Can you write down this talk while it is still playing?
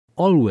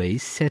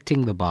always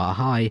setting the bar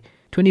high.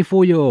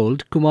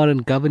 24-year-old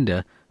Kumeran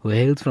Govender, who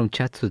hails from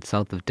Chatsworth,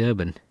 south of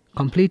Durban,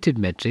 completed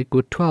matric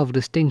with 12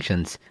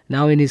 distinctions.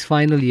 Now in his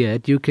final year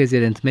at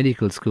UKZN's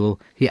medical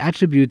school, he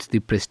attributes the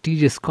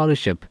prestigious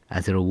scholarship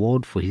as a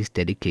reward for his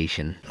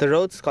dedication. The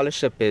Rhodes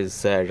Scholarship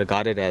is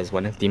regarded as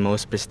one of the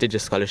most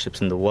prestigious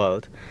scholarships in the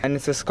world, and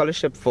it's a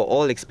scholarship for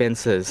all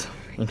expenses,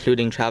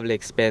 including travel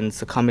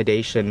expense,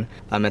 accommodation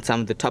at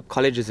some of the top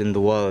colleges in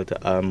the world,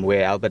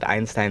 where Albert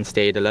Einstein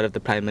stayed, a lot of the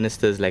prime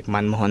ministers like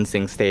Manmohan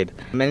Singh stayed.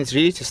 And it's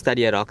really to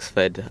study at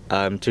Oxford,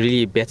 to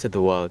really better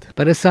the world.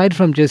 But aside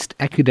from just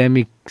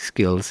academic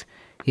skills,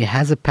 he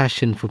has a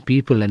passion for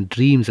people and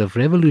dreams of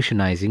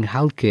revolutionizing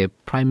healthcare,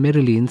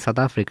 primarily in South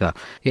Africa.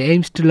 He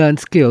aims to learn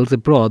skills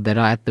abroad that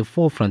are at the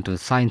forefront of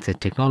science and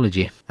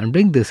technology and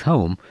bring this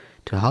home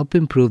to help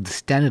improve the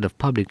standard of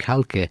public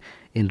healthcare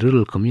in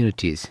rural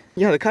communities.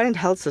 Yeah, the current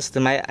health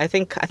system, I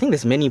think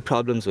there's many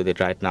problems with it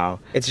right now.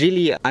 It's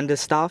really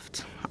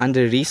understaffed,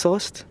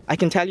 under-resourced. I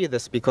can tell you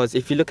this because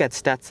if you look at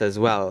stats as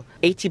well,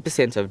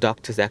 80% of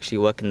doctors actually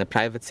work in the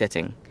private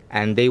setting,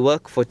 and they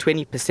work for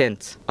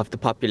 20% of the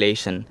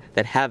population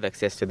that have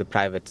access to the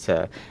private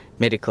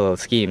medical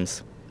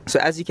schemes. So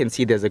as you can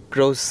see, there's a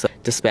gross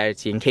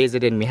disparity. In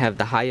KZN, we have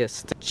the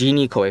highest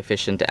Gini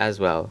coefficient as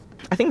well.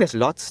 I think there's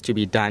lots to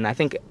be done. I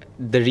think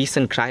the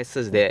recent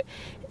crisis, the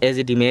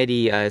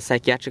Ezidimedi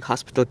psychiatric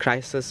hospital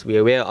crisis,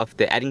 we're aware of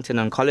the Addington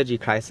oncology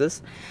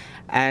crisis,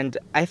 and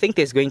I think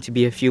there's going to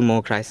be a few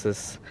more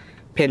crises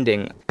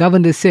pending.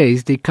 Govender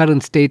says the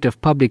current state of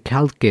public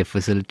healthcare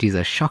facilities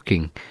are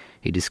shocking.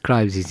 He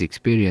describes his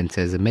experience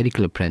as a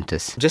medical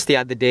apprentice. Just the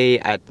other day,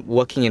 at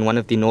working in one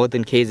of the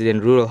northern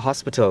KZN rural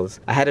hospitals,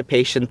 I had a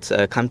patient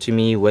come to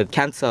me with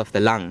cancer of the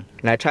lung.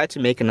 And I tried to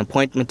make an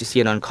appointment to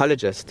see an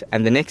oncologist,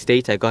 and the next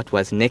date I got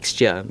was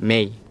next year,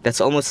 May. That's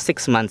almost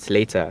 6 months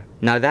later.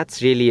 Now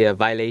that's really a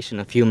violation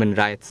of human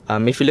rights.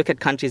 If you look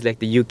at countries like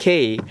the UK,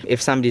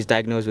 if somebody's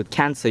diagnosed with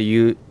cancer,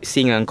 you're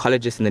seeing an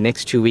oncologist in the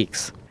next 2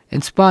 weeks.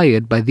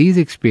 Inspired by these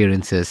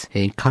experiences,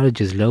 he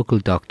encourages local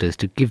doctors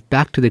to give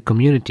back to their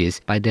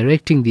communities by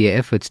directing their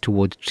efforts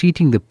towards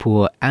treating the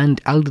poor and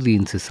elderly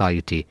in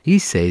society. He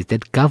says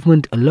that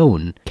government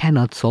alone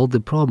cannot solve the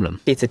problem.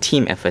 It's a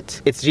team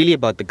effort. It's really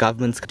about the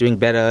governments doing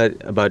better,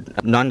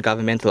 about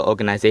non-governmental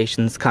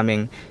organizations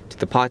coming to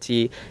the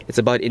party. It's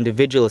about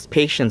individuals,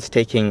 patients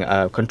taking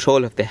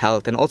control of their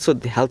health, and also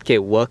the healthcare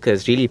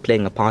workers really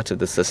playing a part of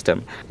the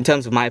system. In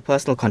terms of my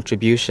personal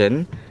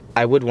contribution,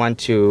 I would want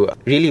to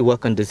really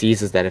work on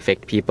diseases that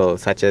affect people,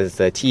 such as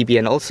TB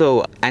and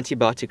also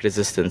antibiotic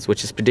resistance,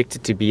 which is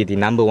predicted to be the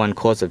 #1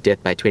 cause of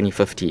death by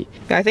 2050.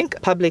 I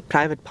think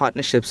public-private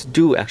partnerships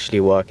do actually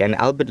work, and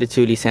Albert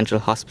Luthuli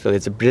Central Hospital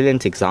is a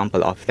brilliant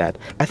example of that.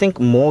 I think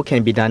more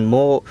can be done,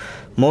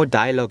 more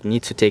dialogue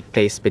needs to take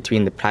place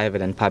between the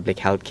private and public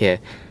healthcare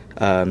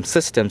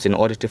systems in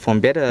order to form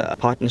better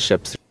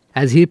partnerships.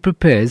 As he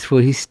prepares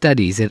for his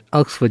studies at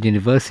Oxford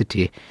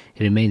University,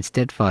 he remains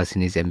steadfast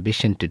in his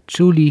ambition to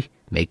truly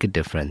make a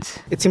difference.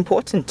 It's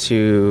important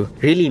to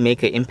really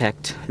make an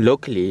impact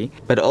locally,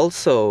 but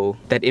also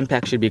that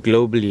impact should be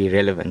globally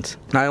relevant.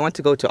 Now, I want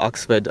to go to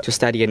Oxford to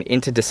study an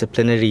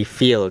interdisciplinary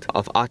field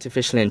of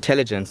artificial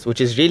intelligence, which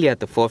is really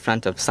at the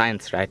forefront of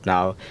science right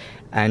now,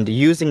 and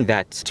using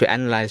that to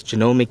analyze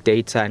genomic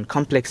data and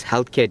complex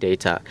healthcare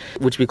data,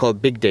 which we call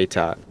big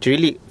data, to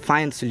really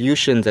find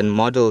solutions and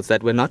models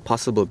that were not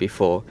possible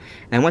before.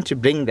 And I want to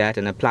bring that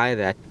and apply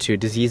that to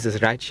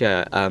diseases right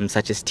here,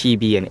 such as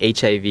TB and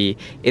HIV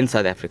in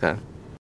South Africa.